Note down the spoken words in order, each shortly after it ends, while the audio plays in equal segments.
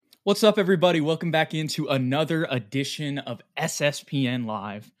What's up, everybody? Welcome back into another edition of SSPN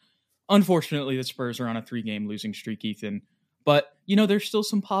Live. Unfortunately, the Spurs are on a 3-game losing streak, Ethan. But, there's still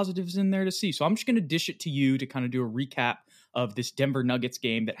some positives in there to see. So I'm just going to dish it to you to kind of do a recap of this Denver Nuggets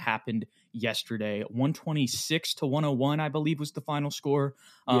game that happened yesterday. 126-101, I believe, was the final score.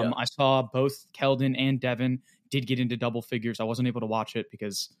 I saw both Keldon and Devin did get into double figures. I wasn't able to watch it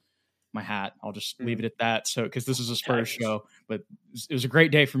because my hat. I'll just leave it at that. So, because this is a Spurs show, but it was a great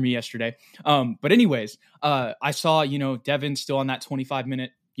day for me yesterday. But anyways, I saw, Devin still on that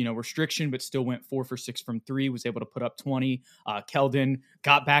 25-minute, restriction, but still went 4 for 6 from 3, was able to put up 20. Keldon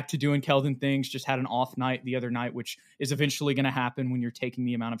got back to doing Keldon things, just had an off night the other night, which is eventually going to happen when you're taking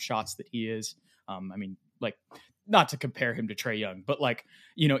the amount of shots that he is. Not to compare him to Trae Young, but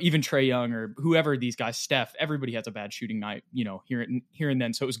even Trae Young or whoever these guys, Steph, everybody has a bad shooting night, here and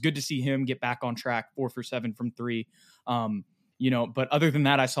then. So it was good to see him get back on track, 4 for 7 from 3. But other than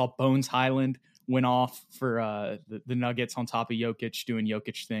that, I saw Bones Highland went off for the Nuggets on top of Jokic, doing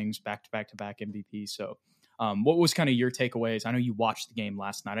Jokic things, back-to-back MVP. So what was kind of your takeaways? I know you watched the game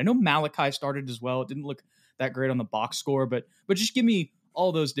last night. I know Malachi started as well. It didn't look that great on the box score, but just give me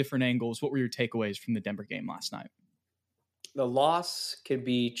all those different angles. What were your takeaways from the Denver game last night? The loss could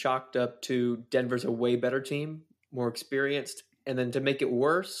be chalked up to Denver's a way better team, more experienced. And then to make it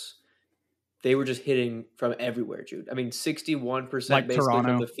worse, they were just hitting from everywhere, Jude. I mean, 61% basically Toronto.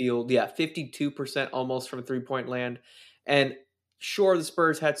 from the field. Yeah, 52% almost from three-point land. And sure, the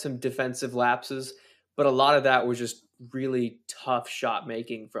Spurs had some defensive lapses, but a lot of that was just really tough shot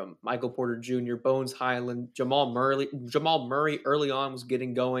making from Michael Porter Jr., Bones Highland, Jamal Murray early on was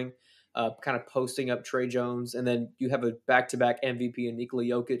getting going. Kind of posting up Trae Jones, and then you have a back-to-back MVP in Nikola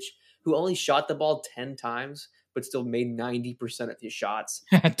Jokic, who only shot the ball 10 times, but still made 90% of his shots.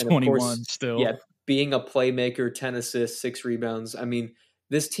 At 21 still. Yeah, being a playmaker, 10 assists, 6 rebounds. I mean,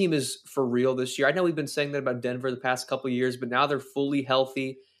 this team is for real this year. I know we've been saying that about Denver the past couple of years, but now they're fully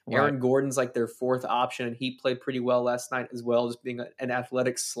healthy. Right. Aaron Gordon's like their fourth option, and he played pretty well last night as well, just being an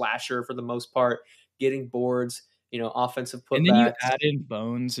athletic slasher for the most part, getting boards. Offensive putbacks. And then you add in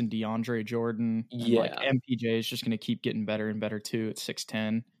Bones and DeAndre Jordan. And MPJ is just going to keep getting better and better too at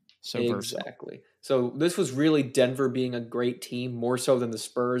 6'10". So exactly. Versatile. So this was really Denver being a great team, more so than the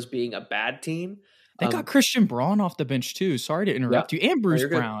Spurs being a bad team. They got Christian Braun off the bench too. Sorry to interrupt you. And Bruce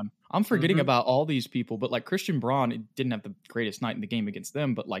Brown. I'm forgetting about all these people, but Christian Braun didn't have the greatest night in the game against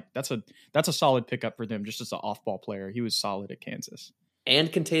them, but that's a solid pickup for them just as an off-ball player. He was solid at Kansas. And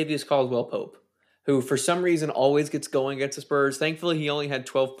Kentavious Caldwell-Pope, who for some reason always gets going against the Spurs. Thankfully, he only had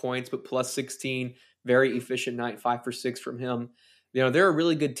 12 points, but plus 16. Very efficient night, 5 for 6 from him. They're a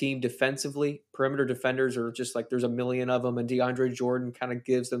really good team defensively. Perimeter defenders are just there's a million of them, and DeAndre Jordan kind of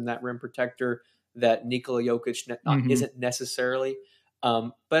gives them that rim protector that Nikola Jokic isn't necessarily.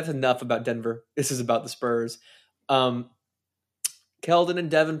 But that's enough about Denver. This is about the Spurs. Keldon and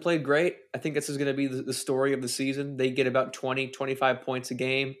Devin played great. I think this is going to be the story of the season. They get about 20, 25 points a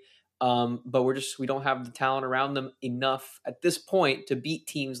game. But we don't have the talent around them enough at this point to beat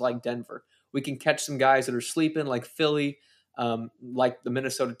teams like Denver. We can catch some guys that are sleeping like Philly, like the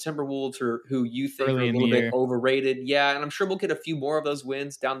Minnesota Timberwolves, who you think are a little bit overrated. Yeah, and I'm sure we'll get a few more of those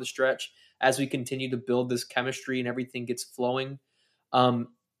wins down the stretch as we continue to build this chemistry and everything gets flowing.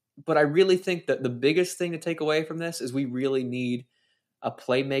 But I really think that the biggest thing to take away from this is we really need a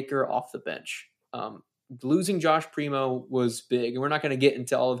playmaker off the bench. Losing Josh Primo was big, and we're not going to get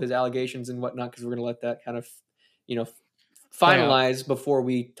into all of his allegations and whatnot because we're going to let that kind of, finalize before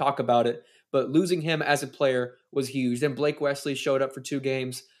we talk about it. But losing him as a player was huge. Then Blake Wesley showed up for 2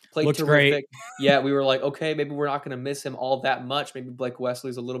 games, played Looks terrific. Great. Yeah, we were like, okay, maybe we're not going to miss him all that much. Maybe Blake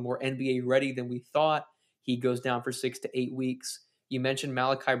Wesley's a little more NBA ready than we thought. He goes down for 6 to 8 weeks. You mentioned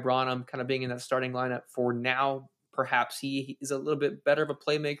Malachi Branham kind of being in that starting lineup for now. Perhaps he is a little bit better of a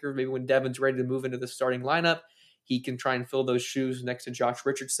playmaker. Maybe when Devin's ready to move into the starting lineup, he can try and fill those shoes next to Josh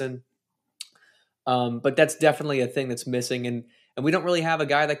Richardson. But that's definitely a thing that's missing. And we don't really have a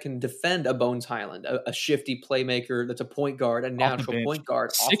guy that can defend a Bones Highland, a shifty playmaker that's a point guard, a natural point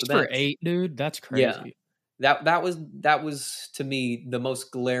guard off the bench. 6 for 8, dude. That's crazy. Yeah. That was to me the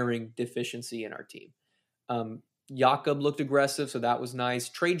most glaring deficiency in our team. Jakob looked aggressive, so that was nice.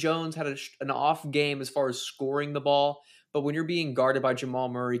 Trae Jones had an off game as far as scoring the ball, but when you're being guarded by Jamal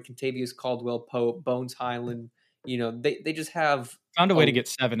Murray, Kentavious Caldwell-Pope, Bones Highland, they just have found a way to get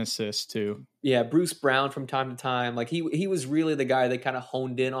 7 assists too. Yeah, Bruce Brown from time to time, he was really the guy they kind of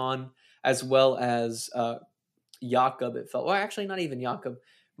honed in on, as well as Jakob. It felt actually not even Jakob,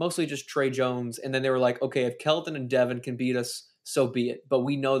 mostly just Trae Jones. And then they were like, okay, if Keldon and Devin can beat us, so be it. But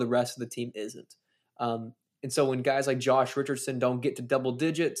we know the rest of the team isn't. And so when guys like Josh Richardson don't get to double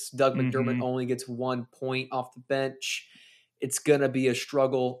digits, Doug McDermott Mm-hmm. only gets 1 point off the bench. It's going to be a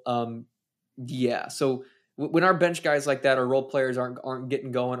struggle. Yeah. So when our bench guys like that, our role players aren't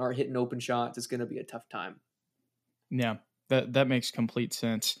getting going, aren't hitting open shots, it's going to be a tough time. Yeah, that makes complete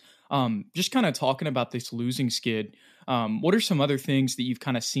sense. Just kind of talking about this losing skid. What are some other things that you've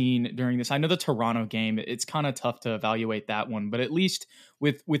kind of seen during this? I know the Toronto game, it's kind of tough to evaluate that one, but at least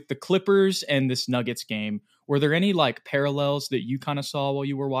with the Clippers and this Nuggets game, were there any like parallels that you kind of saw while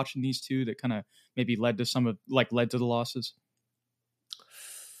you were watching these two that kind of maybe led to the losses?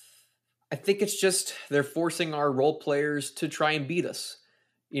 I think it's just they're forcing our role players to try and beat us.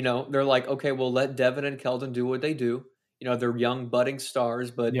 They're like, okay, we'll let Devin and Keldon do what they do. They're young, budding stars,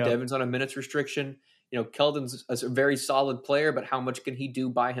 but Yeah. Devin's on a minutes restriction. Keldon's a very solid player, but how much can he do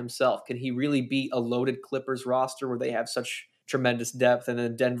by himself? Can he really beat a loaded Clippers roster where they have such tremendous depth? And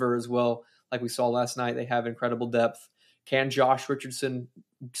then Denver as well, like we saw last night, they have incredible depth. Can Josh Richardson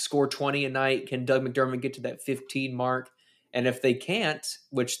score 20 a night? Can Doug McDermott get to that 15 mark? And if they can't,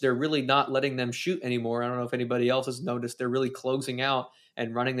 which they're really not letting them shoot anymore, I don't know if anybody else has noticed, they're really closing out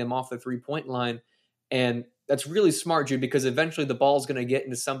and running them off the 3-point line. And that's really smart, Jude, because eventually the ball's going to get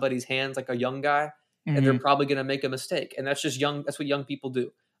into somebody's hands, like a young guy, and they're probably going to make a mistake. And that's just young. That's what young people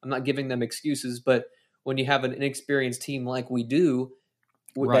do. I'm not giving them excuses, but when you have an inexperienced team like we do,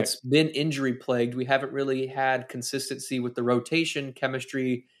 Right. that's been injury plagued, we haven't really had consistency with the rotation.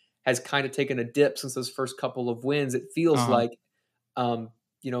 Chemistry has kind of taken a dip since those first couple of wins. It feels like,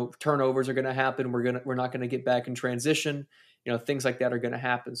 turnovers are going to happen. We're not going to get back in transition. Things like that are going to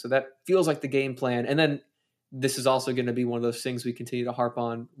happen. So that feels like the game plan. And then this is also going to be one of those things we continue to harp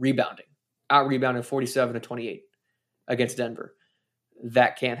on: rebounding, out rebounding 47-28 against Denver.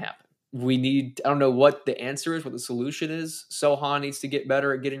 That can't happen. I don't know what the answer is, what the solution is. Sohan needs to get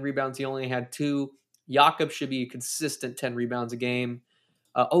better at getting rebounds. He only had 2. Jakob should be a consistent 10 rebounds a game.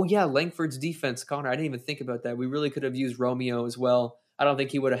 Langford's defense, Connor, I didn't even think about that. We really could have used Romeo as well. I don't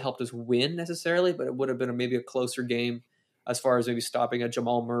think he would have helped us win necessarily, but it would have been maybe a closer game as far as maybe stopping a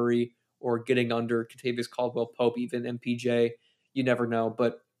Jamal Murray or getting under Kentavious Caldwell-Pope, even MPJ. You never know.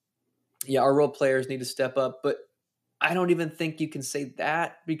 But yeah, our role players need to step up. But I don't even think you can say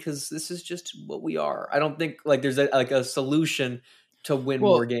that, because this is just what we are. I don't think there's a solution to win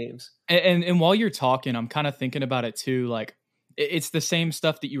more games. And while you're talking, I'm kind of thinking about it too. Like, it's the same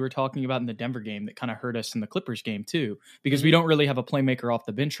stuff that you were talking about in the Denver game that kind of hurt us in the Clippers game too, because we don't really have a playmaker off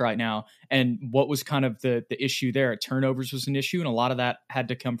the bench right now. And what was kind of the issue there? Turnovers was an issue, and a lot of that had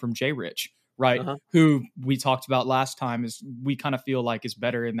to come from Jay Rich, right? Who we talked about last time is we kind of feel like is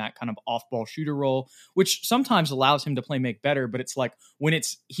better in that kind of off-ball shooter role, which sometimes allows him to play make better, but it's like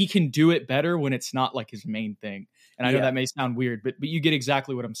he can do it better when it's not like his main thing. And I know that may sound weird, but you get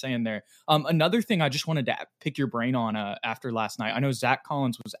exactly what I'm saying there. Another thing I just wanted to pick your brain on after last night. I know Zach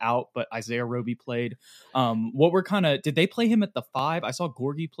Collins was out, but Isaiah Roby played. Did they play him at the 5? I saw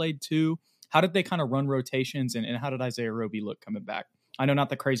Gorgie played too. How did they kind of run rotations, and how did Isaiah Roby look coming back? I know not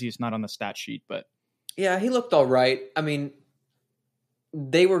the craziest, not on the stat sheet, but. Yeah, he looked all right. I mean,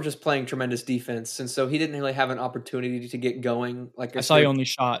 they were just playing tremendous defense, and so he didn't really have an opportunity to get going. Like I saw he only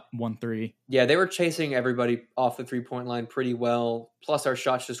shot 1-3. Yeah, they were chasing everybody off the 3-point line pretty well. Plus, our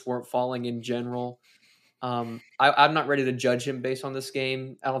shots just weren't falling in general. I'm not ready to judge him based on this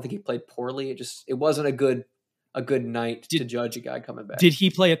game. I don't think he played poorly. It wasn't a good night to judge a guy coming back. Did he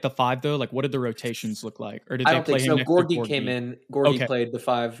play at the 5 though? Like, what did the rotations look like? Or did I don't they play think so. him? Gorgie came in. Gorgie played the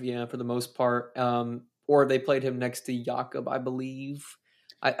 5, for the most part. Or they played him next to Jakob, I believe.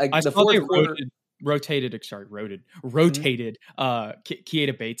 I saw they rotated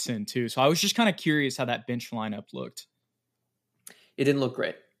Keita Bateson too. So I was just kind of curious how that bench lineup looked. It didn't look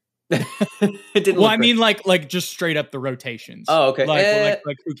great. I mean, like just straight up the rotations. Oh, okay.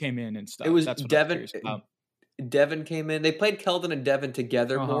 Like who came in and stuff. It was Devin. Devin came in. They played Keldon and Devin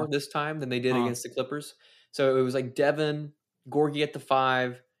together more this time than they did against the Clippers. So it was like Devin, Gorgie at the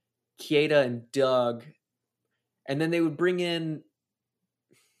 5, Keita and Doug, and then they would bring in.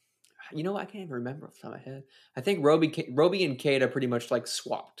 I can't even remember off the top of my head. I think Roby and Keita pretty much like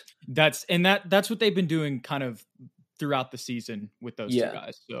swapped. That's what they've been doing kind of throughout the season with those two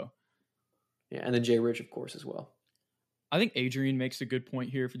guys. So yeah, and then Jay Rich, of course, as well. I think Adrian makes a good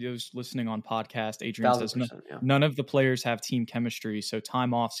point here for those listening on podcast. Adrian says none of the players have team chemistry, so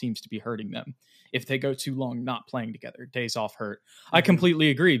time off seems to be hurting them. If they go too long not playing together, days off hurt. Mm-hmm. I completely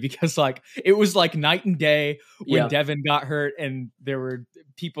agree, because it was like night and day when Devin got hurt, and there were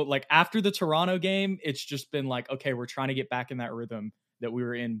people like after the Toronto game, it's just been like, okay, we're trying to get back in that rhythm that we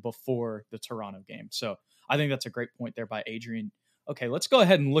were in before the Toronto game. So I think that's a great point there by Adrian. okay, let's go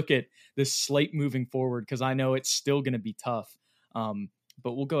ahead and look at this slate moving forward because I know it's still going to be tough. But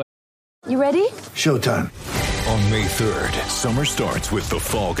we'll go. You ready? Showtime. On May 3rd, summer starts with The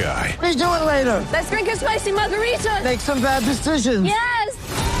Fall Guy. Let's do it later. Let's drink a spicy margarita. Make some bad decisions. Yes.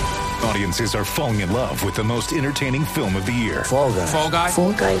 Audiences are falling in love with the most entertaining film of the year. Fall Guy. Fall Guy?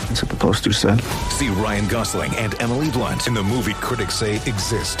 Fall guy. That's what the poster said. See Ryan Gosling and Emily Blunt in the movie critics say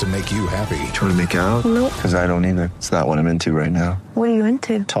exists to make you happy. Trying to make it out? Nope. Because I don't either. It's not what I'm into right now. What are you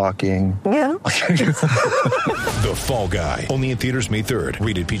into? Talking. Yeah. The Fall Guy. Only in theaters May 3rd.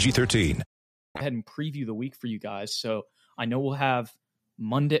 Rated PG-13. Go ahead and preview the week for you guys. So I know we'll have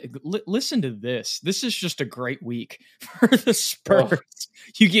Monday. Listen to this. This is just a great week for the Spurs. Oh.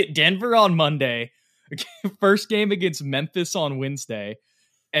 You get Denver on Monday, first game against Memphis on Wednesday,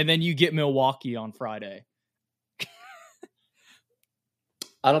 and then you get Milwaukee on Friday.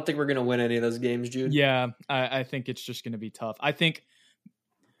 I don't think we're going to win any of those games, Jude. Yeah, I think it's just going to be tough.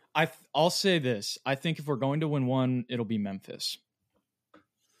 I'll say this. I think if we're going to win one, it'll be Memphis.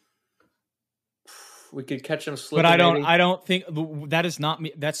 We could catch them slipping. But I don't think that is not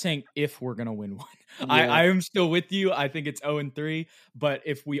me. That's saying if we're going to win one. Yeah. I am still with you. I think it's 0-3. But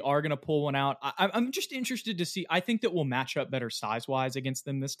if we are going to pull one out, I'm just interested to see. I think that we'll match up better size-wise against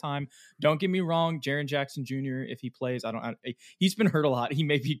them this time. Don't get me wrong. Jaren Jackson Jr., if he plays, he's been hurt a lot. He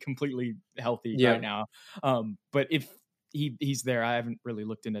may be completely healthy right now. But if he's there, I haven't really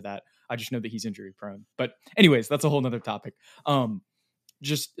looked into that. I just know that he's injury prone. But anyways, that's a whole nother topic.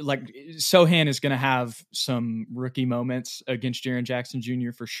 Just like Sohan is going to have some rookie moments against Jaren Jackson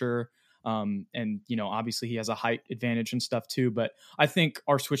Jr. for sure. And, obviously he has a height advantage and stuff too, but I think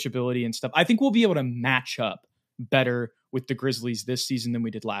our switchability and stuff, I think we'll be able to match up better with the Grizzlies this season than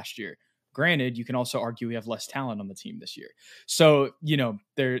we did last year. Granted, you can also argue we have less talent on the team this year. So,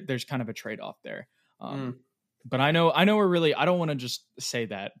 there's kind of a trade-off there. But I know we're really, I don't want to just say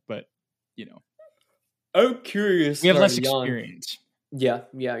that, but I'm curious. We have less experience. Yeah.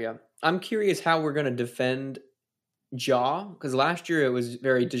 I'm curious how we're going to defend Ja, because last year it was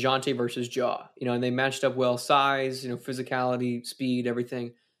very DeJounte versus Ja, and they matched up well, size, physicality, speed,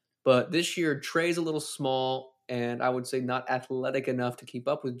 everything. But this year, Trey's a little small, and I would say not athletic enough to keep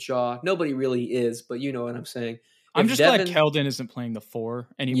up with Ja. Nobody really is, but you know what I'm saying. I'm just glad Keldon isn't playing the 4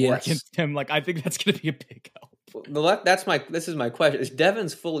 anymore against him. Like, I think that's going to be a big help. This is my question. Is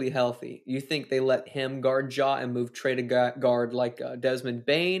Devin's fully healthy? You think they let him guard Ja and move Trey to guard like Desmond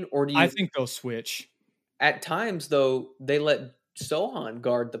Bane, or do you? I think they'll switch. At times, though, they let Sohan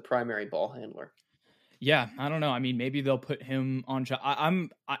guard the primary ball handler. Yeah, I don't know. I mean, maybe they'll put him on Ja.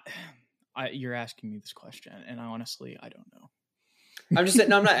 You're asking me this question, and I don't know. I'm just saying.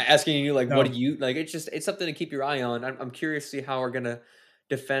 No, I'm not asking you. Like, no. What do you like? It's something to keep your eye on. I'm curious to see how we're gonna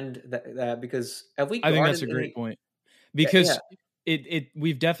defend that because have we? I think that's a great point because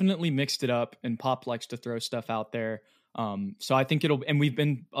we've definitely mixed it up, and Pop likes to throw stuff out there. So I think and we've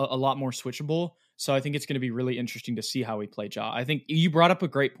been a lot more switchable. So I think it's going to be really interesting to see how we play Ja. I think you brought up a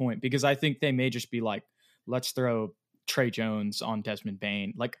great point because I think they may just be like, let's throw Trey Jones on Desmond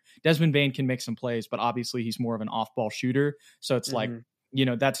Bane. Like Desmond Bane can make some plays, but obviously he's more of an off-ball shooter. So it's like,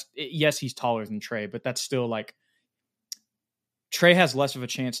 yes, he's taller than Trey, but that's still like Trey has less of a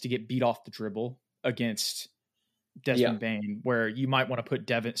chance to get beat off the dribble against Desmond Bane, where you might want to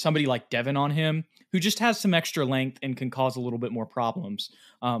put somebody like Devin on him, who just has some extra length and can cause a little bit more problems.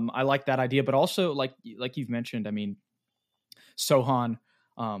 I like that idea, but also like you've mentioned, I mean, Sohan,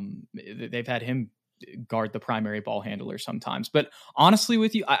 they've had him guard the primary ball handler sometimes. But honestly,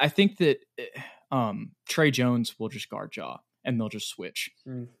 with you, I think that Trey Jones will just guard Ja, and they'll just switch.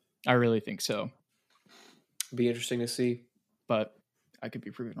 I really think so. Be interesting to see, but I could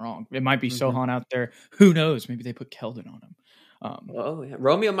be proven wrong. It might be Sohan out there. Who knows? Maybe they put Keldon on him.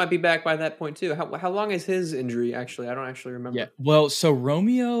 Romeo might be back by that point too. How long is his injury? Actually, I don't actually remember. Yeah. Well, so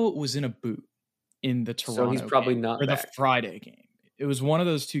Romeo was in a boot in the Toronto. So he's probably game, not or back. The Friday game. It was one of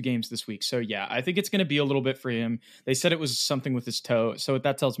those 2 games this week. So yeah, I think it's going to be a little bit for him. They said it was something with his toe. So what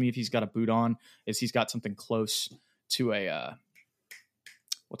that tells me, if he's got a boot on, is he's got something close to a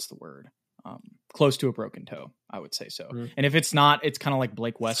what's the word? Close to a broken toe, I would say so. And if it's not, it's kind of like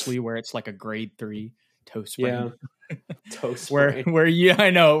Blake Wesley, where it's like a grade 3 toe sprain. Yeah, toe sprain. where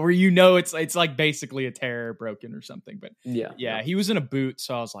it's like basically a tear broken or something. But yeah, he was in a boot,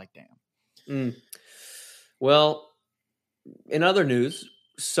 so I was like, damn. Well, in other news,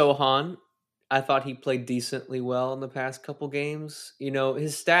 Sohan, I thought he played decently well in the past couple games.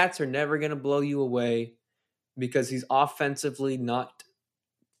 His stats are never going to blow you away because he's offensively not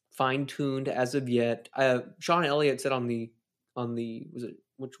fine-tuned as of yet. Sean Elliott said on the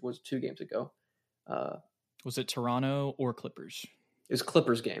which was 2 games ago, Was it Toronto or Clippers? It was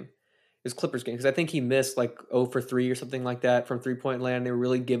Clippers game. Because I think he missed like 0 for 3 or something like that from 3-point land. They were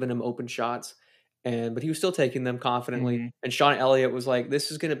really giving him open shots, but he was still taking them confidently. Mm-hmm. And Sean Elliott was like,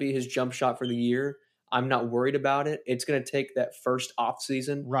 "This is going to be his jump shot for the year. I'm not worried about it. It's going to take that first off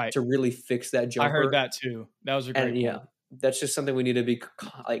season to really fix that jumper." I heard that too. That was a great point. Yeah, that's just something we need to be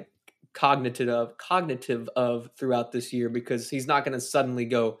like cognitive of throughout this year, because he's not going to suddenly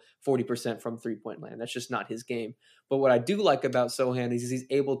go 40% from 3-point land. That's just not his game. But what I do like about Sochan is he's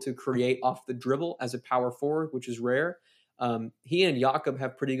able to create off the dribble as a power forward, which is rare. He and Jakob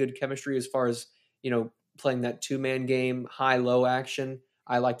have pretty good chemistry as far as, playing that 2-man game, high-low action.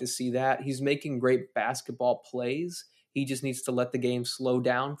 I like to see that. He's making great basketball plays. He just needs to let the game slow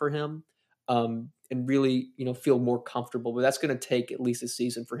down for him. And really, feel more comfortable. But that's going to take at least a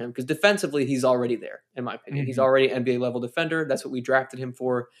season for him, because defensively, he's already there, in my opinion. Mm-hmm. He's already an NBA level defender. That's what we drafted him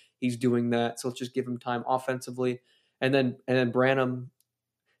for. He's doing that. So let's just give him time offensively. And then Branham,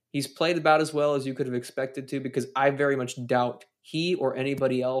 he's played about as well as you could have expected to, because I very much doubt he or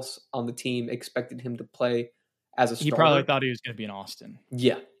anybody else on the team expected him to play as a starter. He probably thought he was going to be in Austin.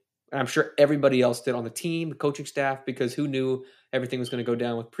 Yeah. And I'm sure everybody else did on the team, the coaching staff, because who knew everything was going to go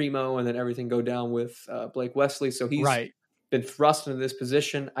down with Primo and then everything go down with Blake Wesley. So he's been thrust into this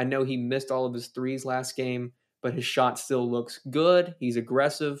position. I know he missed all of his threes last game, but his shot still looks good. He's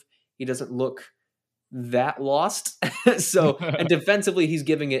aggressive. He doesn't look that lost. And defensively, he's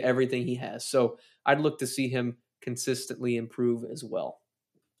giving it everything he has. So I'd look to see him consistently improve as well.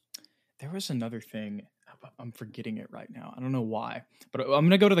 There was another thing. I'm forgetting it right now. I don't know why, but I'm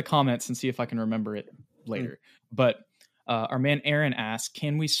going to go to the comments and see if I can remember it later. But our man Aaron asked,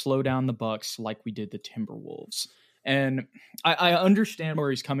 can we slow down the Bucks like we did the Timberwolves? And I understand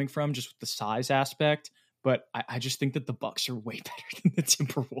where he's coming from just with the size aspect, but I just think that the Bucks are way better than the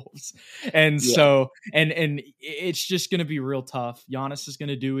Timberwolves. And so, and it's just going to be real tough. Giannis is going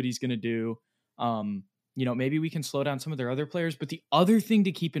to do what he's going to do. Maybe we can slow down some of their other players. But the other thing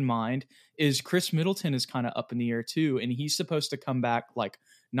to keep in mind is Chris Middleton is kind of up in the air too. And he's supposed to come back like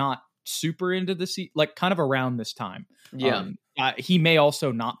not super into the season, like kind of around this time. Yeah. He may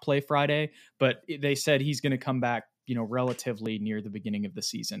also not play Friday, but they said he's going to come back, relatively near the beginning of the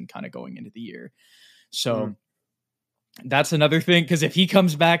season, kind of going into the year. So that's another thing, because if he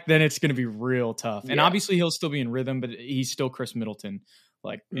comes back, then it's going to be real tough. And obviously he'll still be in rhythm, but he's still Chris Middleton.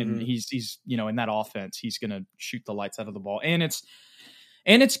 And he's in that offense, he's going to shoot the lights out of the ball. And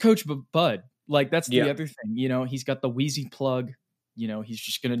it's Coach Bud. Like, that's the other thing, he's got the Wheezy plug, he's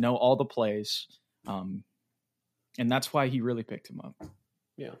just going to know all the plays. And that's why he really picked him up.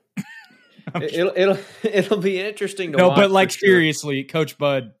 Yeah. It'll be interesting to watch. But like seriously, Coach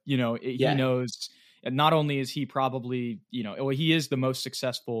Bud, he knows, and not only is he probably, he is the most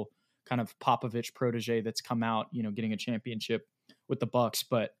successful kind of Popovich protege that's come out, getting a championship with the Bucks.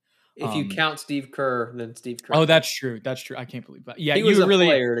 But if you count Steve Kerr, then Steve Kerr. Oh, that's true. That's true. I can't believe that. Yeah, he was a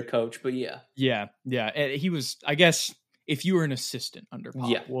player to coach, but yeah. He was, I guess, if you were an assistant under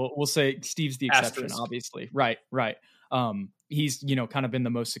Pop, we'll say Steve's the exception, obviously. Right. He's, kind of been the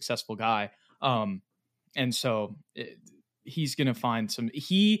most successful guy. And so he's going to find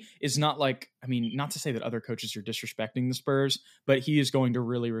he is not like, not to say that other coaches are disrespecting the Spurs, but he is going to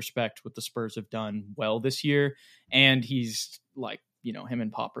really respect what the Spurs have done well this year. And he's like, him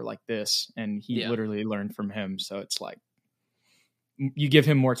and Pop are like this, and he literally learned from him. So it's like, you give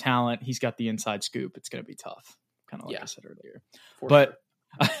him more talent. He's got the inside scoop. It's going to be tough. Kind of like I said earlier, but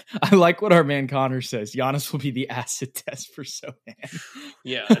I like what our man Connor says. Giannis will be the acid test for Sochan.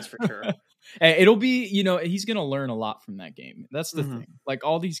 Yeah, that's for sure. It'll be, he's going to learn a lot from that game. That's the thing. Like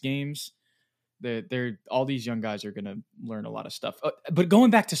all these games, all these young guys are going to learn a lot of stuff. But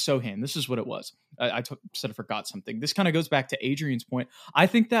going back to Sochan, this is what it was. I said I forgot something. This kind of goes back to Adrian's point. I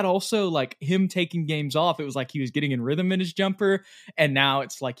think that also, like him taking games off, it was like he was getting in rhythm in his jumper, and now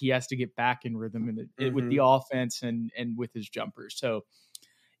it's like he has to get back in rhythm with the offense and with his jumper. So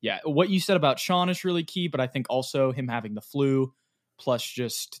yeah, what you said about Sean is really key, but I think also him having the flu plus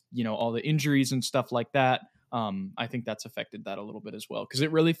just, all the injuries and stuff like that. I think that's affected that a little bit as well, because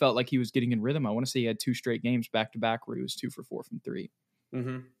it really felt like he was getting in rhythm. I want to say he had 2 straight games back to back where he was 2 for 4 from 3.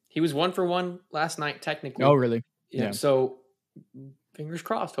 Mm-hmm. He was 1 for 1 last night, technically. Oh, really? Yeah. So fingers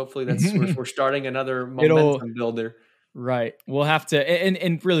crossed. Hopefully we're starting another momentum builder. Right. We'll have to,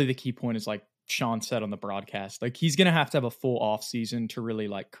 and really the key point is like Sean said on the broadcast, like he's going to have a full off season to really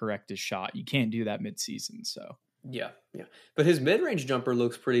like correct his shot. You can't do that mid-season. So yeah. But his mid-range jumper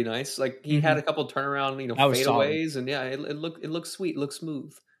looks pretty nice. Like he had a couple turnaround, fadeaways, and it looks sweet, looks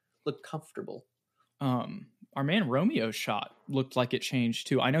smooth, looked comfortable. our man Romeo's shot looked like it changed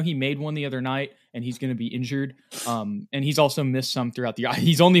too. I know he made one the other night and he's going to be injured. And he's also missed some throughout the year.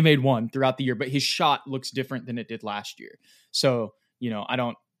 He's only made one throughout the year, but his shot looks different than it did last year. So,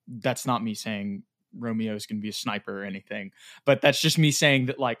 that's not me saying Romeo is going to be a sniper or anything, but that's just me saying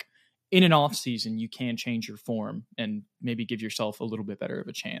that like in an off season, you can change your form and maybe give yourself a little bit better of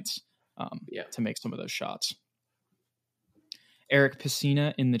a chance to make some of those shots. Eric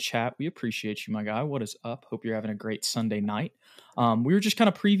Piscina in the chat. We appreciate you, my guy. What is up? Hope you're having a great Sunday night. We were just kind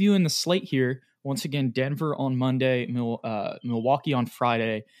of previewing the slate here. Once again, Denver on Monday, Milwaukee on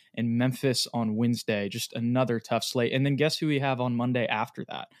Friday, and Memphis on Wednesday. Just another tough slate. And then guess who we have on Monday after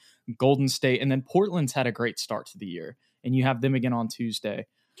that? Golden State. And then Portland's had a great start to the year. And you have them again on Tuesday.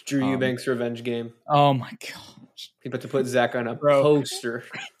 Drew Eubanks revenge game. Oh my gosh. He about to put Zach on a poster.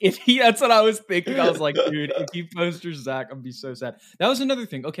 That's what I was thinking. I was like, dude, if he posters Zach, I'd be so sad. That was another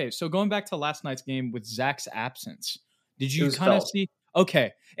thing. Okay, so going back to last night's game with Zach's absence, did you kind of see?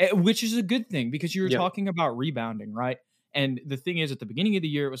 Okay, which is a good thing because you were talking about rebounding, right? And the thing is, at the beginning of the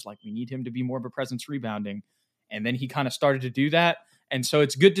year, it was like, we need him to be more of a presence rebounding. And then he kind of started to do that. And so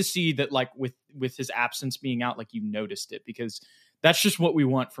it's good to see that like with his absence being out, like you noticed it, because that's just what we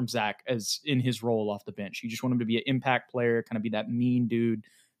want from Zach as in his role off the bench. You just want him to be an impact player, kind of be that mean dude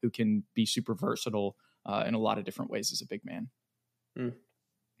who can be super versatile in a lot of different ways as a big man.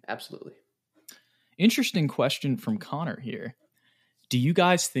 Absolutely. Interesting question from Connor here. Do you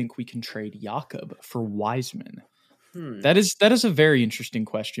guys think we can trade Jakob for Wiseman? That is a very interesting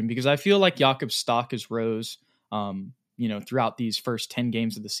question because I feel like Jakob's stock has rose, throughout these first 10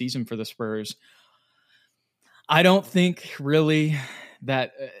 games of the season for the Spurs. I don't think really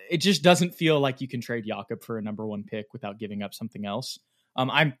that it just doesn't feel like you can trade Jakob for a number one pick without giving up something else.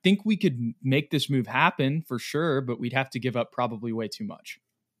 I think we could make this move happen for sure, but we'd have to give up probably way too much.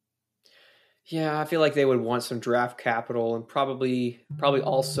 Yeah, I feel like they would want some draft capital and probably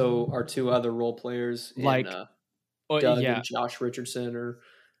also our two other role players like Doug and Josh Richardson, or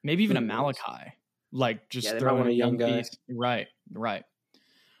maybe even a Malachi. Like just throwing a young guy. Piece. Right.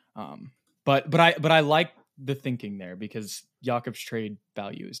 But I like the thinking there because Jakob's trade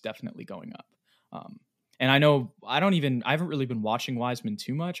value is definitely going up. And I know I haven't really been watching Wiseman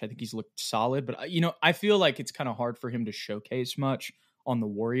too much. I think he's looked solid, but I feel like it's kind of hard for him to showcase much on the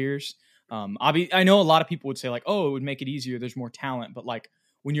Warriors. I know a lot of people would say like, oh, it would make it easier. There's more talent, but like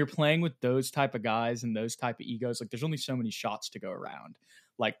when you're playing with those type of guys and those type of egos, like there's only so many shots to go around.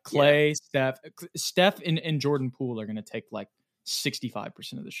 Like Clay, Steph and Jordan Poole are going to take like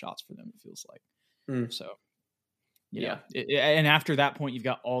 65% of the shots for them. It feels like. So, and after that point, you've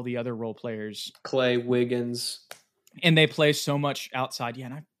got all the other role players, Clay, Wiggins, and they play so much outside. Yeah.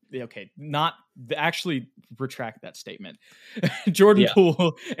 And not actually retract that statement. Jordan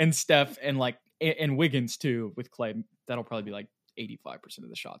Poole and Steph and Wiggins too with Clay. That'll probably be like 85% of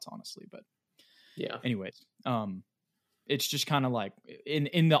the shots, honestly. But anyways, it's just kind of like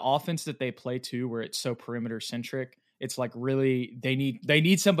in the offense that they play too, where it's so perimeter centric. It's like really they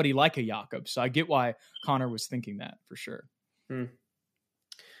need somebody like a Jakob. So I get why Connor was thinking that for sure.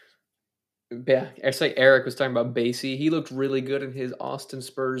 Yeah, it's like Eric was talking about Basie. He looked really good in his Austin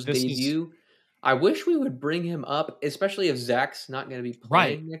Spurs debut. I wish we would bring him up, especially if Zach's not going to be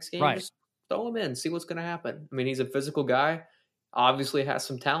playing next game. Right. Just throw him in, see what's going to happen. I mean, he's a physical guy. Obviously has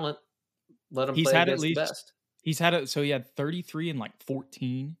some talent. Let him play against the best. He had 33 and like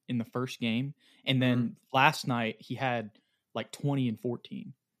 14 in the first game. And then last night he had like 20 and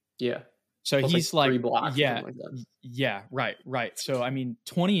 14. Yeah. So plus he's like 3 like, blocks, right. So, I mean,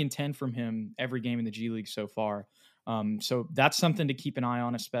 20 and 10 from him every game in the G League so far. So that's something to keep an eye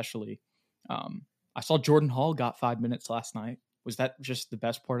on, especially. I saw Jordan Hall got 5 minutes last night. Was that just the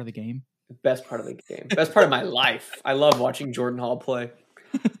best part of the game? Best part of the game. Best part of my life. I love watching Jordan Hall play.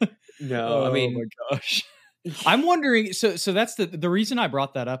 No, I mean, oh my gosh. I'm wondering. So that's the reason I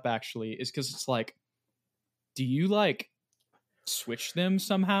brought that up actually is because it's like, do you like switch them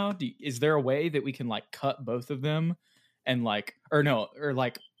somehow? Is there a way that we can like cut both of them and like, I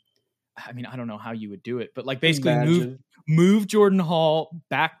mean, I don't know how you would do it, but like basically move Jordan Hall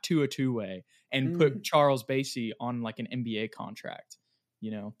back to a 2-way and put Charles Basie on like an NBA contract.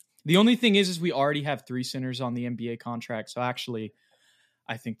 The only thing is we already have 3 centers on the NBA contract. So actually,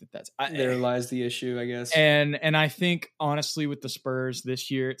 I think there lies the issue, I guess. And I think honestly with the Spurs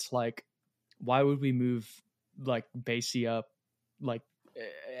this year, it's like, why would we move like Basie up like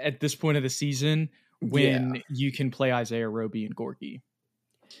at this point of the season when you can play Isaiah Roby and Gorgie?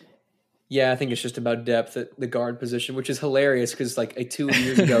 Yeah, I think it's just about depth at the guard position, which is hilarious because like 2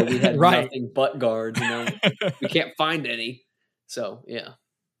 years ago we had nothing but guards. We can't find any. So yeah.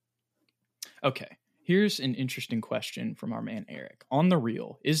 Okay. Here's an interesting question from our man Eric. On the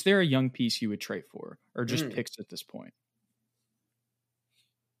real, is there a young piece you would trade for, or just picks at this point?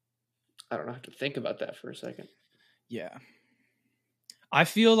 I don't know. I have to think about that for a second. Yeah. I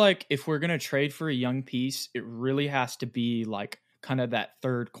feel like if we're going to trade for a young piece, it really has to be like kind of that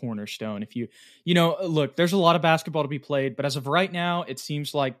third cornerstone. If you look, there's a lot of basketball to be played, but as of right now, it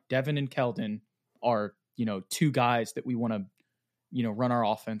seems like Devin and Keldon are, two guys that we want to, run our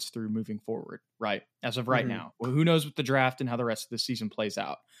offense through moving forward, right? As of right now. Well, who knows with the draft and how the rest of the season plays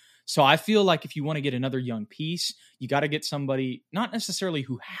out. So I feel like if you want to get another young piece, you got to get somebody, not necessarily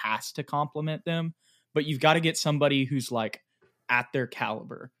who has to complement them, but you've got to get somebody who's like at their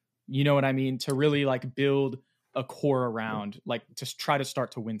caliber. You know what I mean? To really like build a core around, like to try to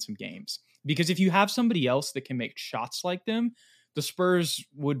start to win some games. Because if you have somebody else that can make shots like them, the Spurs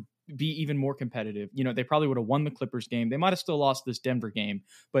would be even more competitive. They probably would have won the Clippers game. They might have still lost this Denver game,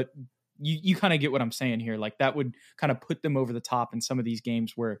 but you kind of get what I'm saying here. Like that would kind of put them over the top in some of these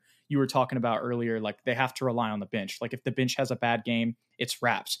games where you were talking about earlier, like they have to rely on the bench. Like if the bench has a bad game, it's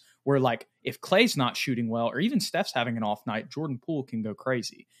wraps. Where like if Klay's not shooting well, or even Steph's having an off night, Jordan Poole can go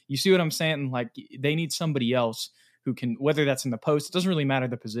crazy. You see what I'm saying? Like they need somebody else who can, whether that's in the post, it doesn't really matter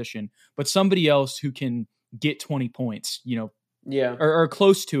the position, but somebody else who can get 20 points, or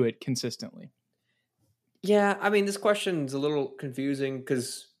close to it consistently. Yeah. I mean, this question's a little confusing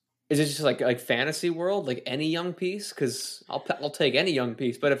because is it just like fantasy world, like any young piece? Because I'll take any young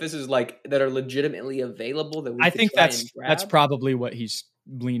piece, but if this is like that are legitimately available, that I think that's probably what he's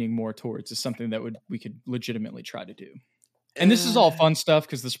leaning more towards, is something that we could legitimately try to do. And this is all fun stuff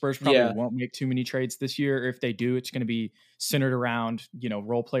because the Spurs probably won't make too many trades this year. Or if they do, it's going to be centered around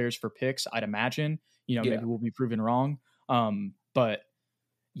role players for picks. I'd imagine maybe we'll be proven wrong. But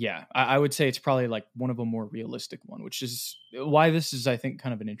yeah, I would say it's probably like one of a more realistic one, which is why this is, I think,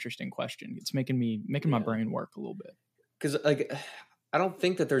 kind of an interesting question. It's making my brain work a little bit. Because like, I don't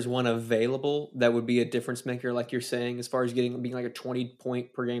think that there's one available that would be a difference maker, like you're saying, as far as being like a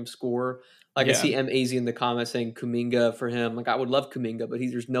 20-point per game scorer. Like I see M-AZ in the comments saying Kuminga for him. Like I would love Kuminga, but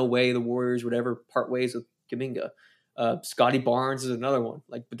there's no way the Warriors would ever part ways with Kuminga. Scotty Barnes is another one.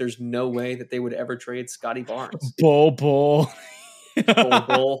 Like, but there's no way that they would ever trade Scotty Barnes. Bull. Bull.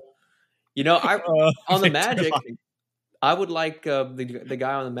 On the Magic, I would like the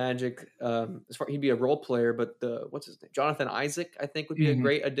guy on the Magic. He'd be a role player, but what's his name? Jonathan Isaac, I think, would be a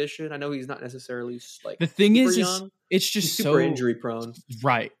great addition. I know he's not necessarily like the thing is young. It's just super injury prone.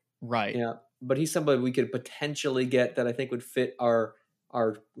 Right. Yeah, but he's somebody we could potentially get that I think would fit our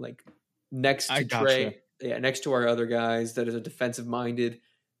like next to Trey. Yeah, next to our other guys, that is a defensive minded,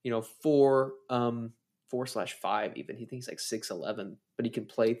 4/5 even. He thinks like 6'11", but he can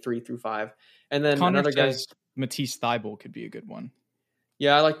play 3 through 5. And then Connor another guy, Matisse Thybulle could be a good one.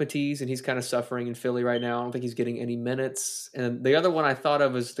 Yeah, I like Matisse, and he's kind of suffering in Philly right now. I don't think he's getting any minutes. And the other one I thought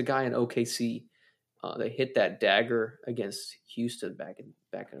of was the guy in OKC. They hit that dagger against Houston back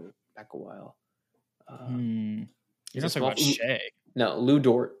a while. You're not talking about Shea. No, Lou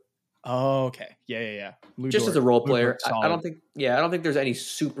Dort. Oh, okay. Yeah. Just as a role player, I don't think there's any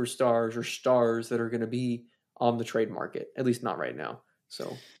superstars or stars that are going to be on the trade market, at least not right now.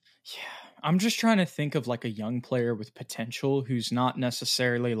 So, yeah, I'm just trying to think of like a young player with potential who's not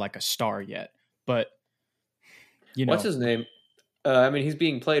necessarily like a star yet, but what's his name? He's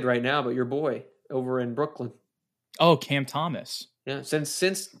being played right now, but your boy over in Brooklyn. Oh, Cam Thomas. Yeah, since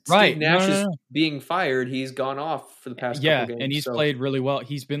Steve Nash is being fired, he's gone off for the past couple games. And he's played really well.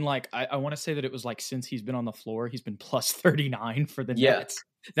 He's been like, I want to say that it was like since he's been on the floor, he's been plus 39 for the Nets.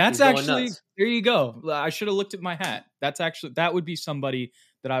 That's actually, there you go. I should have looked at my hat. That would be somebody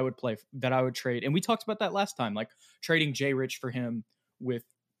that I would trade. And we talked about that last time, like trading Jay Rich for him with,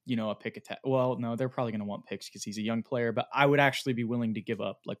 a pick attack. Well, no, they're probably going to want picks because he's a young player, but I would actually be willing to give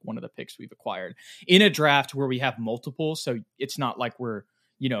up like one of the picks we've acquired in a draft where we have multiple. So it's not like we're,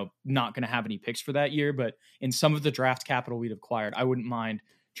 not going to have any picks for that year, but in some of the draft capital we'd acquired, I wouldn't mind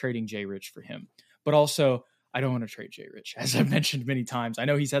trading Jay Rich for him. But also, I don't want to trade Jay Rich, as I've mentioned many times. I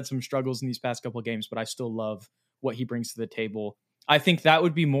know he's had some struggles in these past couple of games, but I still love what he brings to the table. I think that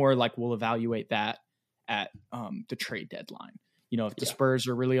would be more like we'll evaluate that at the trade deadline. If the Spurs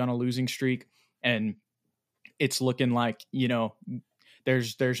are really on a losing streak and it's looking like,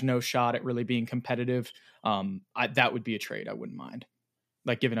 there's no shot at really being competitive, that would be a trade I wouldn't mind.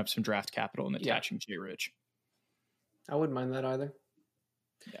 Like giving up some draft capital and attaching Jay Rich. I wouldn't mind that either.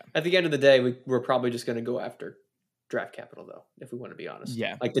 Yeah. At the end of the day, we're probably just going to go after draft capital, though, if we want to be honest.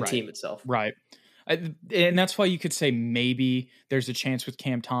 Yeah. Like the team itself. Right. And that's why you could say maybe there's a chance with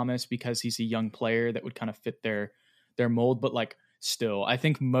Cam Thomas because he's a young player that would kind of fit their mold. But like still. I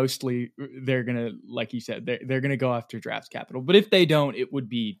think mostly they're going to, like you said, they're going to go after draft capital. But if they don't, it would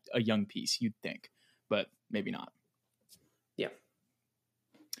be a young piece, you'd think. But maybe not. Yeah.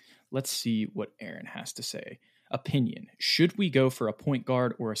 Let's see what Aaron has to say. Opinion. Should we go for a point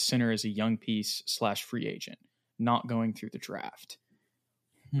guard or a center as a young piece / free agent? Not going through the draft.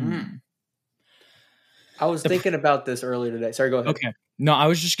 I was thinking about this earlier today. Sorry, go ahead. Okay. No, I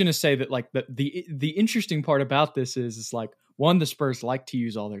was just going to say that like the interesting part about this is like, one, the Spurs like to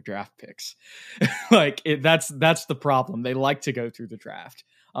use all their draft picks. Like that's the problem. They like to go through the draft.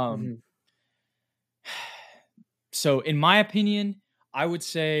 So in my opinion, I would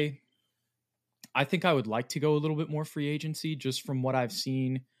say, I think I would like to go a little bit more free agency just from what I've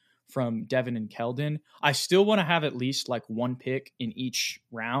seen from Devin and Keldon. I still want to have at least like one pick in each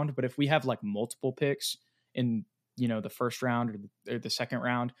round, but if we have like multiple picks in, the first round or the second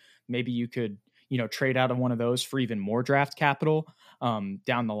round, maybe you could, trade out of one of those for even more draft capital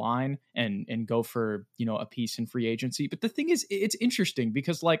down the line and go for, a piece in free agency. But the thing is, it's interesting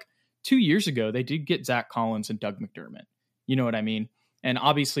because like 2 years ago, they did get Zach Collins and Doug McDermott. You know what I mean? And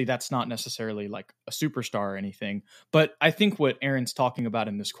obviously that's not necessarily like a superstar or anything, but I think what Aaron's talking about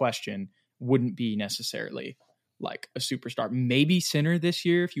in this question wouldn't be necessarily like a superstar. Maybe center this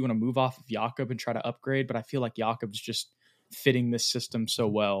year if you want to move off of Jakob and try to upgrade, but I feel like Jakob's just fitting this system so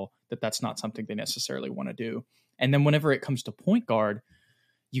well that that's not something they necessarily want to do. And then whenever it comes to point guard,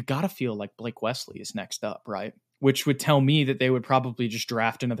 you got to feel like Blake Wesley is next up, right? Which would tell me that they would probably just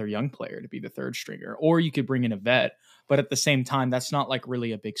draft another young player to be the third stringer, or you could bring in a vet. But at the same time, that's not like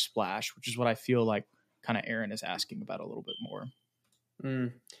really a big splash, which is what I feel like kind of Aaron is asking about a little bit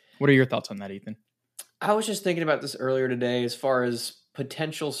more. What are your thoughts on that, Ethan? I was just thinking about this earlier today as far as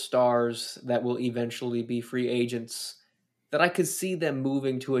potential stars that will eventually be free agents that I could see them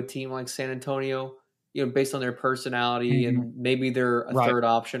moving to a team like San Antonio, based on their personality and maybe they're a third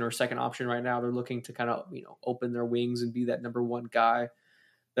option or second option right now. They're looking to kind of, open their wings and be that number one guy.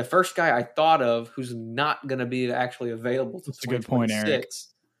 The first guy I thought of who's not going to be actually available till 2026. That's a good point, Eric.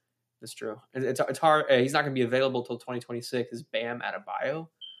 That's true. It's hard. He's not going to be available till 2026 is Bam Adebayo.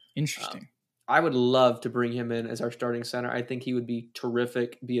 Interesting. I would love to bring him in as our starting center. I think he would be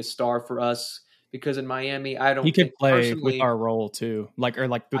terrific, be a star for us. Because in Miami, I don't. He could play with our role too,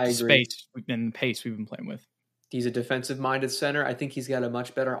 with the space and the pace we've been playing with. He's a defensive-minded center. I think he's got a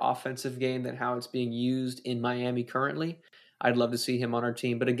much better offensive game than how it's being used in Miami currently. I'd love to see him on our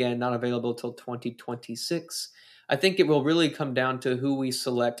team, but again, not available till 2026. I think it will really come down to who we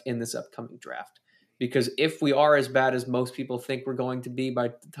select in this upcoming draft. Because if we are as bad as most people think we're going to be by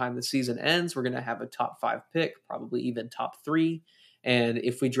the time the season ends, we're going to have a top 5 pick, probably even top 3. And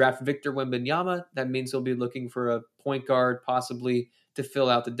if we draft Victor Wembanyama, that means we'll be looking for a point guard possibly to fill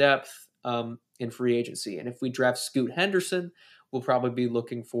out the depth in free agency. And if we draft Scoot Henderson, we'll probably be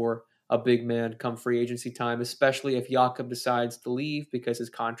looking for a big man come free agency time, especially if Jakob decides to leave because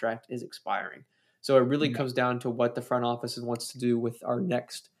his contract is expiring. So it really comes down to what the front office wants to do with our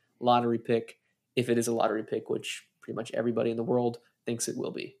next lottery pick, if it is a lottery pick, which pretty much everybody in the world thinks it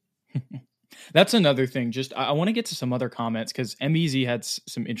will be. That's another thing. Just I want to get to some other comments because MEZ had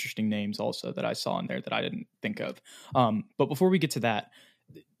some interesting names also that I saw in there that I didn't think of. But before we get to that,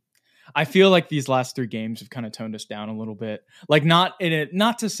 I feel like these last 3 games have kind of toned us down a little bit. Like not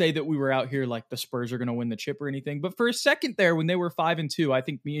to say that we were out here like the Spurs are going to win the chip or anything, but for a second there when they were 5-2, I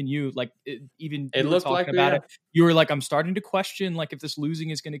think me and you it looked like about it. You were like, I'm starting to question like if this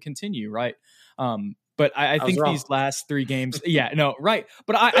losing is going to continue, right? But I think these last 3 games, right.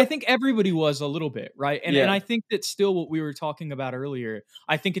 But I think everybody was a little bit, right? And I think that still what we were talking about earlier,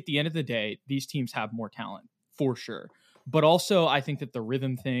 I think at the end of the day, these teams have more talent for sure. But also I think that the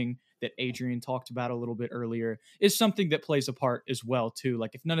rhythm thing that Adrian talked about a little bit earlier is something that plays a part as well too.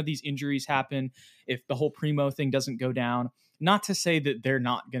 Like if none of these injuries happen, if the whole Primo thing doesn't go down, not to say that they're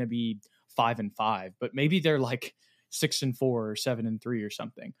not going to be 5-5, but maybe they're like 6-4 or 7-3 or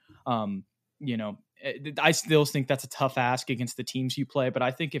something. I still think that's a tough ask against the teams you play, but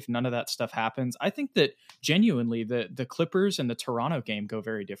I think if none of that stuff happens, I think that genuinely the Clippers and the Toronto game go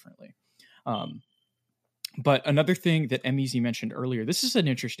very differently. But another thing that MEZ mentioned earlier, this is an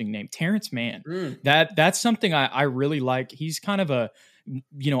interesting name, Terrence Mann. That's something I really like. He's kind of a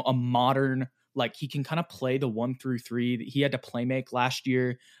modern, like he can kind of play the 1 through 3. He had to play make last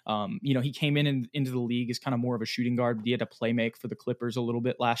year. He came into the league as kind of more of a shooting guard, but he had to play make for the Clippers a little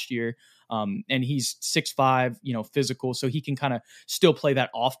bit last year. And he's 6'5", physical, so he can kind of still play that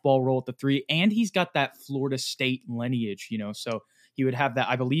off ball role at the 3. And he's got that Florida State lineage, so he would have that.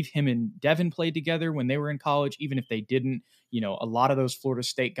 I believe him and Devin played together when they were in college, even if they didn't. A lot of those Florida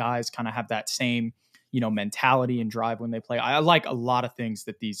State guys kind of have that same, mentality and drive when they play. I like a lot of things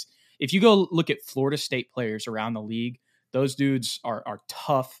that if you go look at Florida State players around the league, those dudes are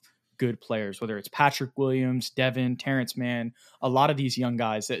tough, good players, whether it's Patrick Williams, Devin, Terrence Mann, a lot of these young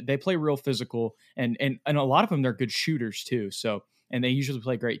guys that they play real physical and a lot of them, they're good shooters too. So, and they usually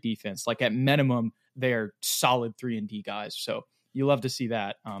play great defense. Like at minimum, they're solid 3-and-D guys. So you love to see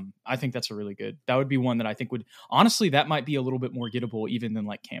that. I think that's that would be one that I think honestly, that might be a little bit more gettable even than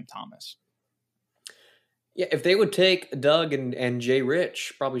like Cam Thomas. Yeah. If they would take Doug and Jay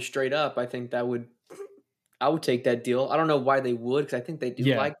Rich probably straight up, I think I would take that deal. I don't know why they would, because I think they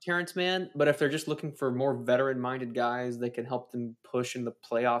do like Terrence Mann, but if they're just looking for more veteran minded guys that can help them push in the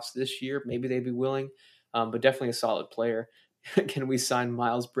playoffs this year, maybe they'd be willing. But definitely a solid player. Can we sign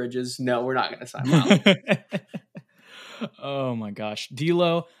Miles Bridges? No, we're not going to sign Miles. Oh my gosh.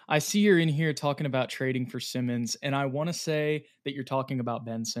 D'Lo, I see you're in here talking about trading for Simmons, and I want to say that you're talking about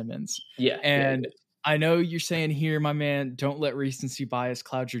Ben Simmons. Yeah. And I know you're saying here, my man, don't let recency bias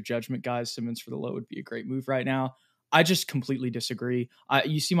cloud your judgment, guys. Simmons for the low would be a great move right now. I just completely disagree.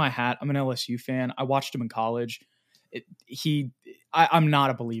 You see my hat. I'm an LSU fan. I watched him in college. I'm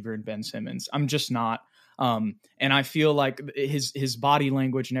not a believer in Ben Simmons. I'm just not. And I feel like his body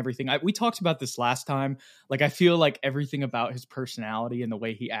language and everything, we talked about this last time. Like, I feel like everything about his personality and the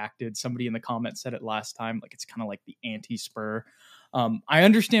way he acted, somebody in the comments said it last time, like it's kind of like the anti-Spur. I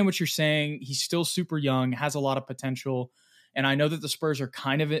understand what you're saying. He's still super young, has a lot of potential. And I know that the Spurs are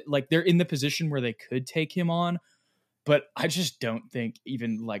kind of like they're in the position where they could take him on, but I just don't think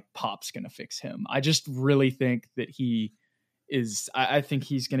even like Pop's going to fix him. I just really think that I think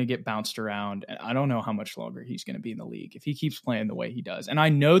he's going to get bounced around. And I don't know how much longer he's going to be in the league if he keeps playing the way he does. And I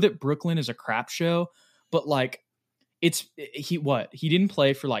know that Brooklyn is a crap show, but like he didn't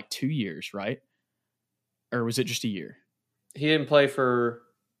play for like 2 years, right? Or was it just a year? He didn't play for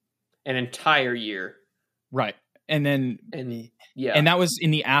an entire year. Right. And that was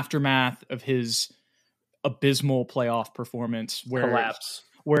in the aftermath of his abysmal playoff performance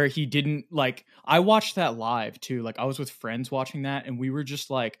where he didn't I watched that live too. Like I was with friends watching that and we were just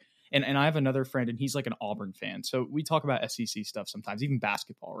like, and I have another friend and he's like an Auburn fan. So we talk about SEC stuff sometimes, even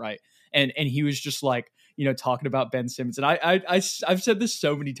basketball. Right. And he was just like, talking about Ben Simmons. And I've said this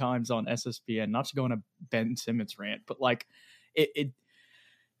so many times on SSPN, not to go on a Ben Simmons rant, but like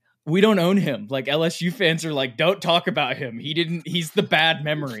we don't own him. Like LSU fans are like, don't talk about him. He's the bad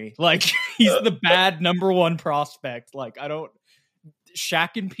memory. Like he's the bad number one prospect. Like Shaq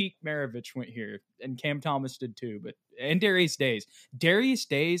and Pete Maravich went here and Cam Thomas did too, and Darius Days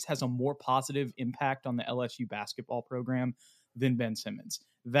has a more positive impact on the LSU basketball program than Ben Simmons.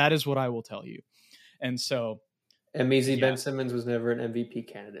 That is what I will tell you. And so, Ben Simmons was never an MVP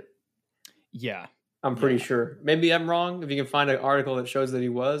candidate. Yeah. I'm pretty sure. Maybe I'm wrong. If you can find an article that shows that he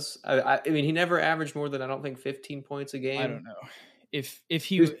was, I mean, he never averaged more than, I don't think 15 points a game. I don't know if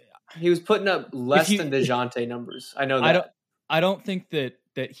he was putting up less than DeJounte numbers. I know that. I don't think that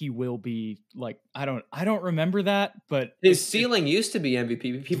he will be like, I don't remember that, but his ceiling used to be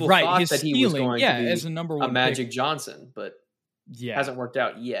MVP. People thought that he was going to be as a number one a Magic pick. Johnson, but hasn't worked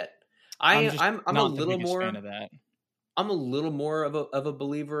out yet. I'm a little more fan of that. I'm a little more of a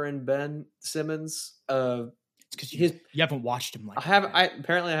believer in Ben Simmons. It's because you haven't watched him. I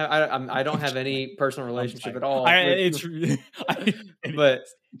don't have any personal relationship at all. But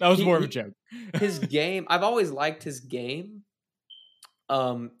that was more of a joke. His game, I've always liked his game.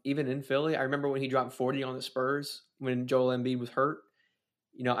 Even in Philly, I remember when he dropped 40 on the Spurs when Joel Embiid was hurt.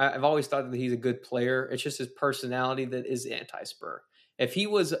 I've always thought that he's a good player. It's just his personality that is anti-Spur. If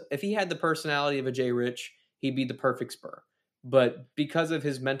he had the personality of a Jay Rich, he'd be the perfect Spur. But because of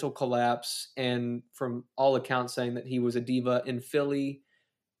his mental collapse and from all accounts saying that he was a diva in Philly,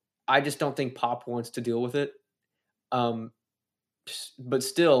 I just don't think Pop wants to deal with it. But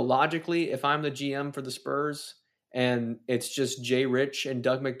still, logically, if I'm the GM for the Spurs and it's just Jay Rich and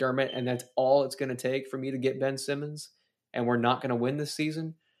Doug McDermott and that's all it's going to take for me to get Ben Simmons and we're not going to win this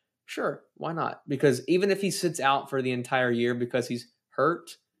season, sure, why not? Because even if he sits out for the entire year because he's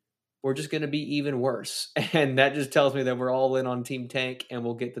hurt, we're just going to be even worse. And that just tells me that we're all in on Team Tank and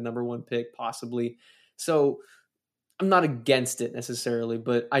we'll get the number one pick possibly. So I'm not against it necessarily,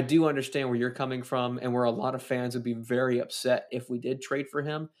 but I do understand where you're coming from and where a lot of fans would be very upset if we did trade for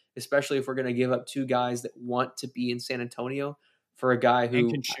him, especially if we're going to give up two guys that want to be in San Antonio for a guy who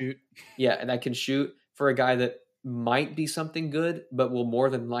can shoot. Yeah, and that can shoot, for a guy that might be something good, but will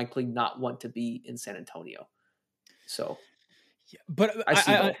more than likely not want to be in San Antonio. So, yeah, but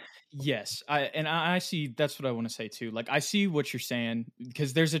I see. That's what I want to say too. Like, I see what you're saying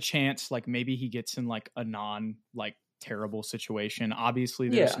because there's a chance, like maybe he gets in like a terrible situation. Obviously,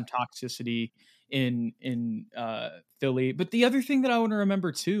 there's some toxicity in Philly. But the other thing that I want to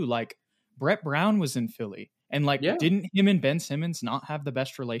remember too, like Brett Brown was in Philly, and like didn't him and Ben Simmons not have the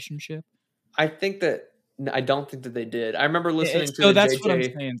best relationship? I don't think that they did. I remember listening to so that's what I'm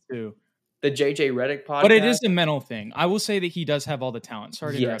saying too. The JJ Redick podcast. But it is a mental thing. I will say that he does have all the talent.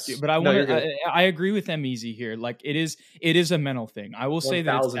 Sorry to interrupt you, but I agree with Easy here. Like it is a mental thing. I will say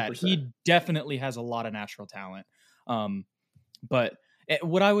that it's that. He definitely has a lot of natural talent. But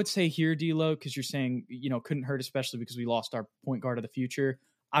what I would say here, D-Lo, because you're saying, couldn't hurt, especially because we lost our point guard of the future.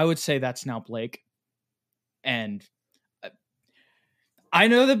 I would say that's now Blake. And I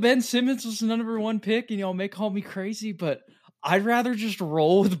know that Ben Simmons was the number one pick, and y'all may call me crazy, but I'd rather just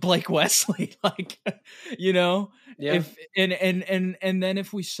roll with Blake Wesley, If and then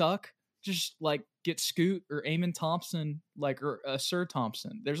if we suck, just like get Scoot or Amon Thompson, or Sir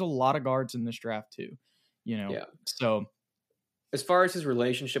Thompson. There's a lot of guards in this draft too, So, as far as his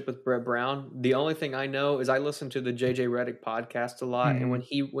relationship with Brett Brown, the only thing I know is I listen to the JJ Redick podcast a lot, and when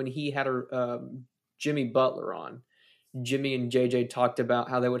he had Jimmy Butler on, Jimmy and JJ talked about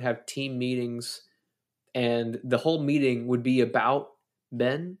how they would have team meetings. And the whole meeting would be about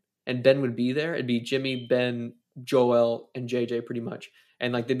Ben, and Ben would be there. It'd be Jimmy, Ben, Joel, and JJ pretty much.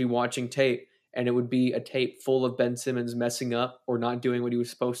 And they'd be watching tape, and it would be a tape full of Ben Simmons messing up or not doing what he was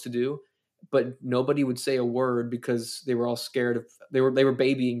supposed to do. But nobody would say a word because they were all scared of they were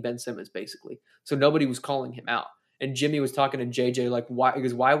babying Ben Simmons basically. So nobody was calling him out. And Jimmy was talking to JJ why?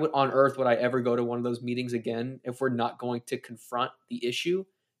 Because why on earth would I ever go to one of those meetings again if we're not going to confront the issue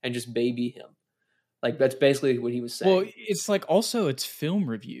and just baby him? That's basically what he was saying. Well, it's also it's film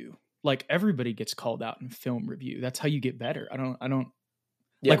review. Everybody gets called out in film review. That's how you get better. I don't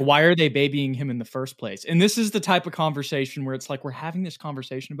why are they babying him in the first place? And this is the type of conversation where it's we're having this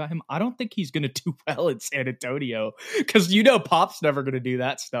conversation about him. I don't think he's going to do well in San Antonio because Pop's never going to do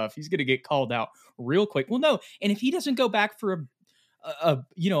that stuff. He's going to get called out real quick. Well, no. And if he doesn't go back for a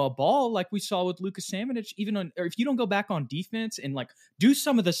ball like we saw with Lucas Samanic, or if you don't go back on defense and do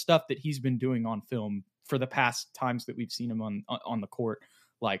some of the stuff that he's been doing on film for the past times that we've seen him on the court,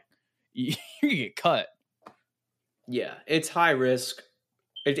 you get cut. Yeah, it's high risk.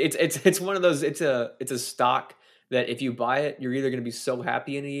 It's one of those. It's a stock that if you buy it, you're either going to be so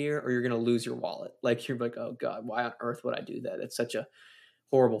happy in a year or you're going to lose your wallet. You're oh God, why on earth would I do that? It's such a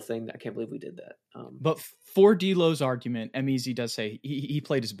horrible thing that I can't believe we did that. But for D-Lo's argument, Easy does say he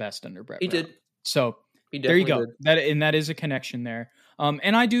played his best under Brett Brown. He did. So there you go. That is a connection there.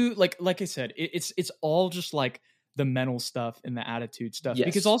 And I do like I said, it's all just the mental stuff and the attitude stuff. Yes.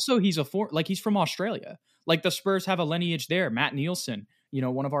 Because also he's he's from Australia. The Spurs have a lineage there. Matt Nielsen,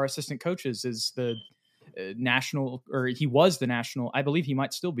 one of our assistant coaches, is the national, or he was the national. I believe he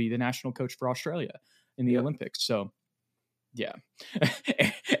might still be the national coach for Australia in the Olympics. So. Yeah.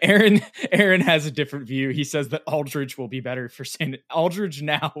 Aaron has a different view. He says that Aldridge will be better for Aldridge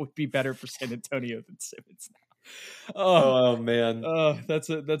now would be better for San Antonio than Simmons now. Oh man. That's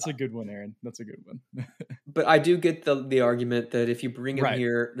a good one, Aaron. That's a good one. But I do get the argument that if you bring him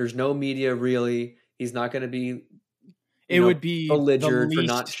here, there's no media really. He's not going to be would be the least for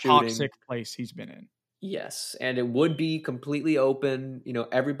not shooting. Toxic place he's been in. Yes, and it would be completely open.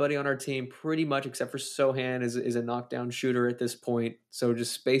 Everybody on our team, pretty much except for Sohan, is a knockdown shooter at this point. So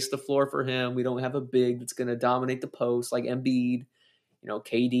just space the floor for him. We don't have a big that's going to dominate the post like Embiid.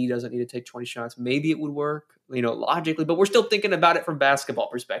 KD doesn't need to take 20 shots. Maybe it would work, logically, but we're still thinking about it from basketball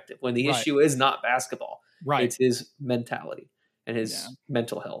perspective when the issue is not basketball. Right. It's his mentality and his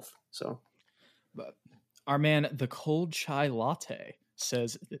mental health. So, but our man, the Cold Chai Latte,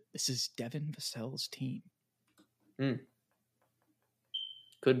 says that this is Devin Vassell's team.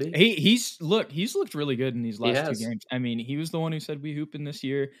 Could be. He's looked really good in these last 2 games. I mean, he was the one who said we hooping this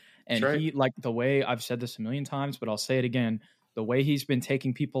year, and he the way I've said this a million times, but I'll say it again. The way he's been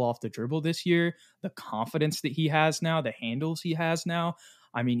taking people off the dribble this year, the confidence that he has now, the handles he has now.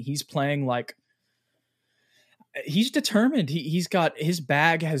 I mean, he's playing he's determined. He's got his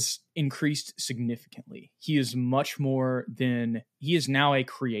bag has increased significantly. He is much more than he is now a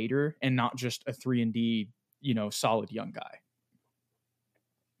creator and not just a 3-and-D, solid young guy.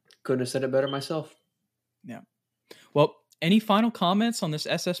 Couldn't have said it better myself. Yeah. Well, any final comments on this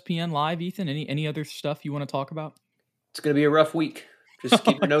SSPN Live, Ethan? Any other stuff you want to talk about? It's going to be a rough week. Just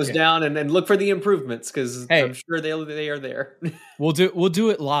keep your nose down and look for the improvements because I'm sure they are there. We'll do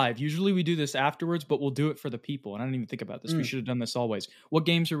it live. Usually we do this afterwards, but we'll do it for the people. And I didn't even think about this. We should have done this always. What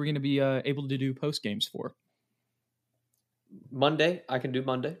games are we going to be able to do post games for? Monday. I can do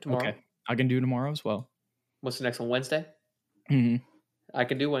Monday tomorrow. Okay. I can do tomorrow as well. What's the next one? Wednesday? Mm-hmm. I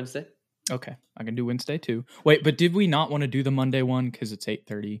can do Wednesday. Okay, I can do Wednesday too. Wait, but did we not want to do the Monday one because it's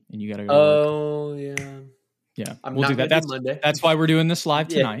 8:30 and you got to go to work? Oh yeah. Yeah, I'm we'll not do that. gonna do Monday. That's why we're doing this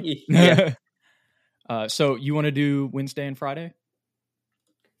live Yeah, tonight. yeah. So you want to do Wednesday and Friday?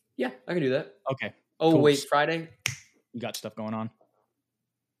 Yeah, I can do that. Okay. Oh, Cool. wait, Friday? You got stuff going on?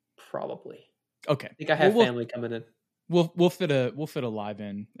 Probably. Okay. I think I have Well, family coming in. We'll fit a live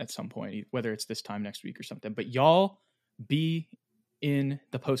in at some point, whether it's this time next week or something. But y'all be in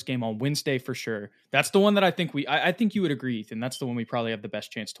the post game on Wednesday for sure. That's the one that I think I think you would agree, Ethan. That's the one we probably have the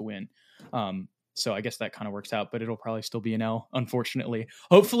best chance to win. So I guess that kind of works out, but it'll probably still be an L, unfortunately.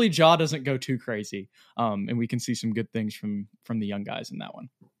 Hopefully Ja doesn't go too crazy. And we can see some good things from the young guys in that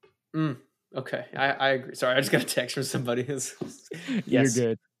one. Okay. I agree. Sorry, I just got a text from somebody. Yes. You're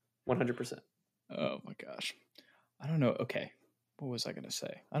good. 100%. Oh my gosh. I don't know. Okay. What was I going to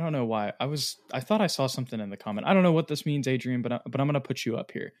say? I don't know why. I thought I saw something in the comment. I don't know what this means, Adrian, but I'm going to put you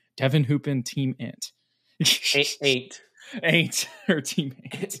up here. Devin Hoopin, Team Ant. Ant or Team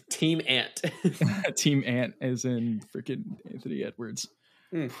Ant. Team Ant. Team Ant as in freaking Anthony Edwards.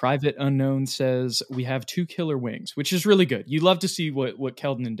 Private Unknown says we have 2 killer wings, which is really good. You love to see what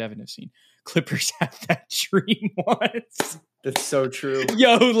Keldon and Devin have seen. Clippers have that dream once. That's so true.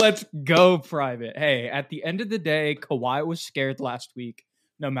 Yo, let's go, Private. Hey, at the end of the day, Kawhi was scared last week.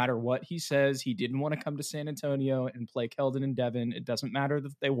 No matter what he says, he didn't want to come to San Antonio and play Keldon and Devin. It doesn't matter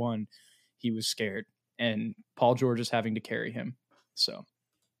that they won. He was scared. And Paul George is having to carry him. So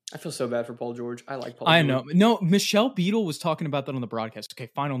I feel so bad for Paul George. I like Paul I George. know. No, Michelle Beadle was talking about that on the broadcast. Okay,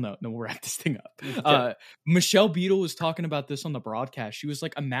 final note. Then we'll wrap this thing up. Okay. Michelle Beadle was talking about this on the broadcast. She was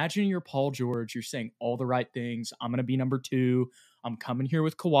like, imagine you're Paul George. You're saying all the right things. I'm going to be number 2. I'm coming here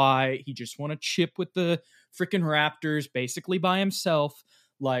with Kawhi. He just want to chip with the freaking Raptors basically by himself.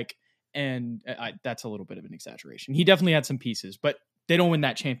 That's a little bit of an exaggeration. He definitely had some pieces, but they don't win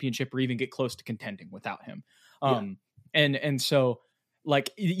that championship or even get close to contending without him. And so,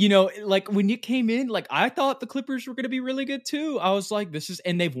 like, you know, like when you came in, like I thought the Clippers were going to be really good too. I was like,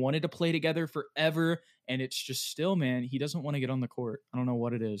 and they've wanted to play together forever. And it's just still, man, he doesn't want to get on the court. I don't know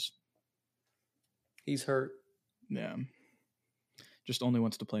what it is. He's hurt. Yeah. Just only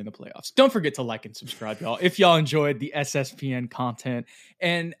wants to play in the playoffs. Don't forget to like and subscribe, y'all, if y'all enjoyed the SSPN content.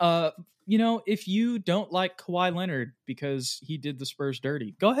 And, you know, if you don't like Kawhi Leonard because he did the Spurs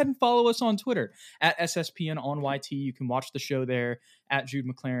dirty, go ahead and follow us on Twitter at SSPN on YT. You can watch the show there at Jude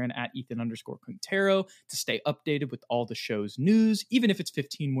McLaren, at Ethan_Quintero to stay updated with all the show's news, even if it's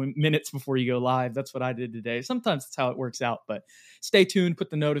 15 minutes before you go live. That's what I did today. Sometimes that's how it works out, but stay tuned,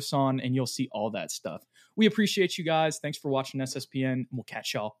 put the notice on, and you'll see all that stuff. We appreciate you guys. Thanks for watching SSPN. We'll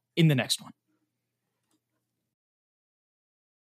catch y'all in the next one.